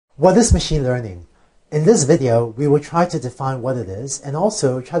What is machine learning? In this video, we will try to define what it is and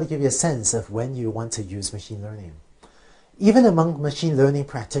also try to give you a sense of when you want to use machine learning. Even among machine learning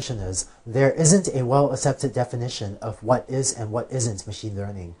practitioners, there isn't a well-accepted definition of what is and what isn't machine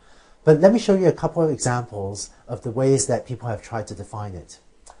learning. But let me show you a couple of examples of the ways that people have tried to define it.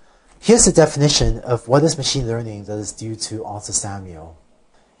 Here's the definition of what is machine learning that is due to Arthur Samuel.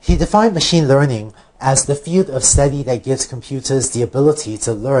 He defined machine learning as the field of study that gives computers the ability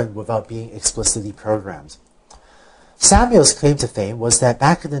to learn without being explicitly programmed. Samuel's claim to fame was that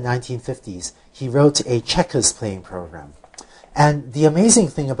back in the 1950s, he wrote a checkers playing program. And the amazing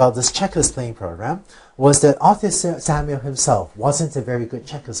thing about this checkers playing program was that Arthur Samuel himself wasn't a very good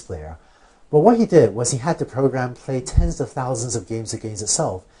checkers player. But what he did was he had the program play tens of thousands of games against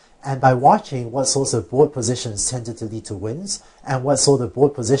itself. And by watching what sorts of board positions tended to lead to wins and what sort of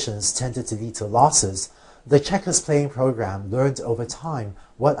board positions tended to lead to losses, the checkers playing program learned over time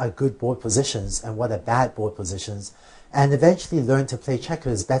what are good board positions and what are bad board positions, and eventually learned to play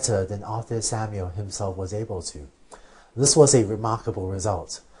checkers better than Arthur Samuel himself was able to. This was a remarkable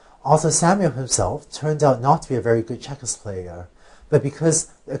result. Arthur Samuel himself turned out not to be a very good checkers player, but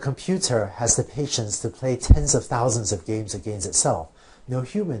because a computer has the patience to play tens of thousands of games against itself, no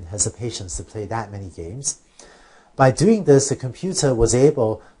human has the patience to play that many games. By doing this, the computer was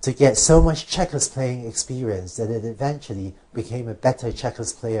able to get so much checkers playing experience that it eventually became a better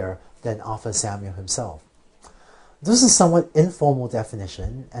checkers player than Arthur Samuel himself. This is a somewhat informal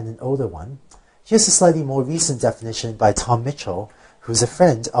definition and an older one. Here's a slightly more recent definition by Tom Mitchell, who's a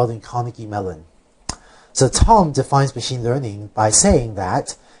friend out in Carnegie Mellon. So Tom defines machine learning by saying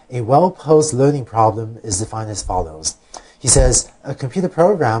that a well-posed learning problem is defined as follows. He says, a computer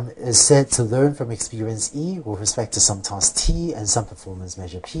program is said to learn from experience E with respect to some task T and some performance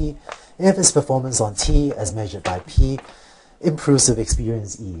measure P, if its performance on T as measured by P improves with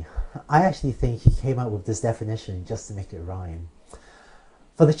experience E. I actually think he came up with this definition just to make it rhyme.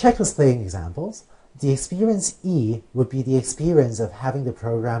 For the checkers playing examples, the experience E would be the experience of having the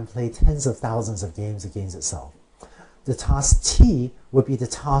program play tens of thousands of games against itself. The task T would be the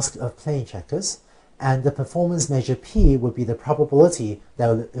task of playing checkers, and the performance measure P would be the probability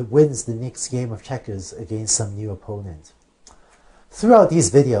that it wins the next game of checkers against some new opponent. Throughout these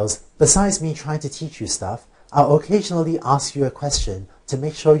videos, besides me trying to teach you stuff, I'll occasionally ask you a question to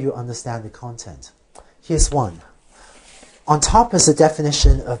make sure you understand the content. Here's one. On top is a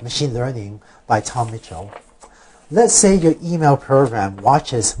definition of machine learning by Tom Mitchell. Let's say your email program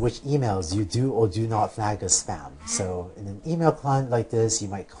watches which emails you do or do not flag as spam. So in an email client like this, you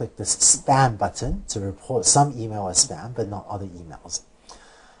might click this spam button to report some email as spam, but not other emails.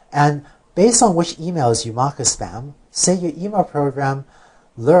 And based on which emails you mark as spam, say your email program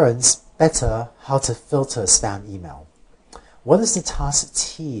learns better how to filter spam email. What is the task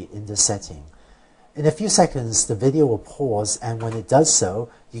T in this setting? In a few seconds, the video will pause, and when it does so,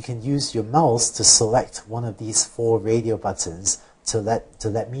 you can use your mouse to select one of these four radio buttons to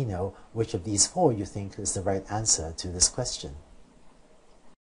let me know which of these four you think is the right answer to this question.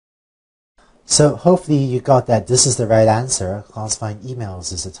 So hopefully you got that this is the right answer. Classifying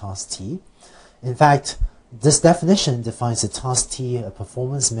emails is a task T. In fact, this definition defines a task T, a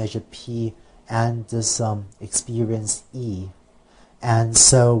performance measure P, and this experience E. And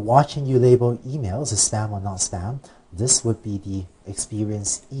so watching you label emails as spam or not spam, this would be the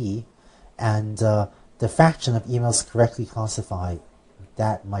experience E, and the fraction of emails correctly classified,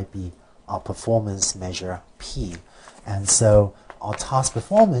 that might be our performance measure P. And so our task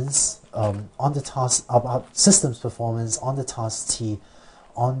performance on the task, our system's performance on the task T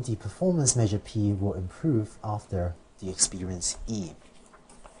on the performance measure P will improve after the experience E.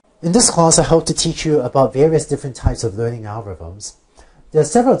 In this class, I hope to teach you about various different types of learning algorithms. There are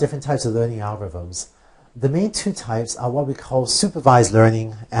several different types of learning algorithms. The main two types are what we call supervised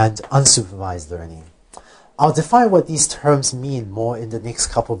learning and unsupervised learning. I'll define what these terms mean more in the next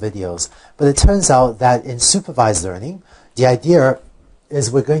couple videos, but it turns out that in supervised learning, the idea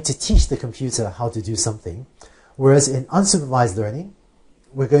is we're going to teach the computer how to do something, whereas in unsupervised learning,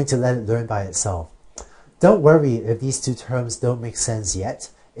 we're going to let it learn by itself. Don't worry if these two terms don't make sense yet.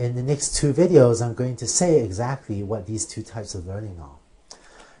 In the next two videos, I'm going to say exactly what these two types of learning are.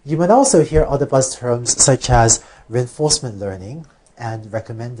 You might also hear other buzz terms such as reinforcement learning and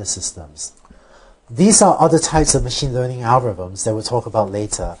recommender systems. These are other types of machine learning algorithms that we'll talk about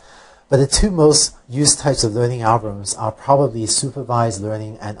later, but the two most used types of learning algorithms are probably supervised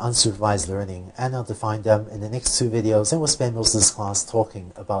learning and unsupervised learning, and I'll define them in the next two videos, and we'll spend most of this class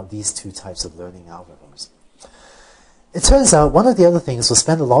talking about these two types of learning algorithms. It turns out one of the other things we'll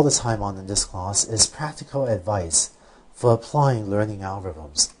spend a lot of time on in this class is practical advice for applying learning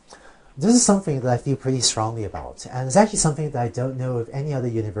algorithms. This is something that I feel pretty strongly about, and it's actually something that I don't know if any other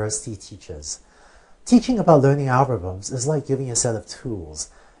university teaches. Teaching about learning algorithms is like giving a set of tools,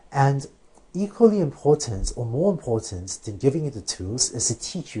 and equally important or more important than giving you the tools is to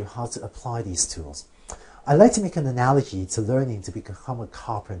teach you how to apply these tools. I like to make an analogy to learning to become a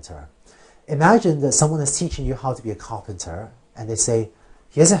carpenter. Imagine that someone is teaching you how to be a carpenter, and they say,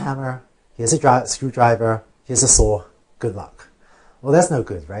 here's a hammer, here's a screwdriver, here's a saw, good luck. Well, that's no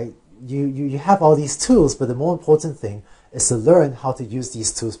good, right? You have all these tools, but the more important thing is to learn how to use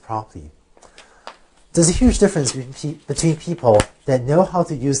these tools properly. There's a huge difference between people that know how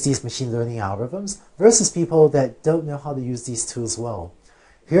to use these machine learning algorithms versus people that don't know how to use these tools well.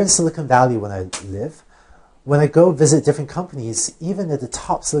 Here in Silicon Valley, when I live, when I go visit different companies, even at the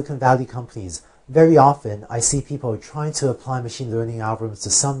top Silicon Valley companies, very often I see people trying to apply machine learning algorithms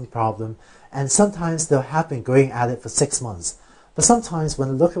to some problem, and sometimes they'll have been going at it for 6 months. But sometimes when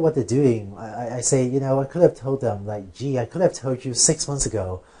I look at what they're doing, I say, I could have told them, like, gee, I could have told you 6 months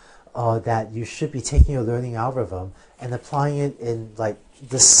ago that you should be taking your learning algorithm and applying it in like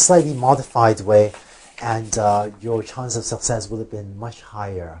this slightly modified way, and your chance of success would have been much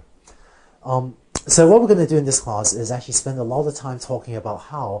higher. So what we're going to do in this class is actually spend a lot of time talking about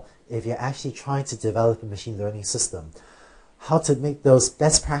how, if you're actually trying to develop a machine learning system, how to make those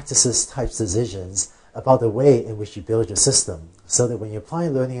best practices types decisions about the way in which you build your system, so that when you're applying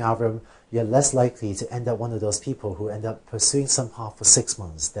a learning algorithm, you're less likely to end up one of those people who end up pursuing some path for 6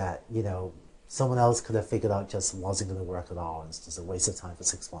 months that, someone else could have figured out just wasn't going to work at all, and it's just a waste of time for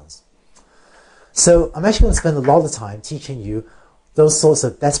 6 months. So I'm actually going to spend a lot of time teaching you those sorts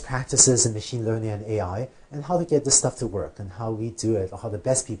of best practices in machine learning and AI, and how to get this stuff to work, and how we do it, or how the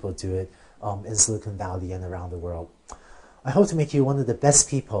best people do it in Silicon Valley and around the world. I hope to make you one of the best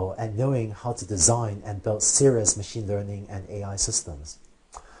people at knowing how to design and build serious machine learning and AI systems.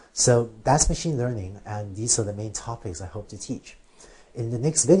 So that's machine learning, and these are the main topics I hope to teach. In the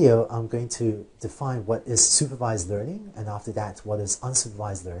next video, I'm going to define what is supervised learning, and after that, what is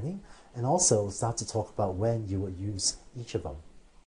unsupervised learning, and also start to talk about when you will use each of them.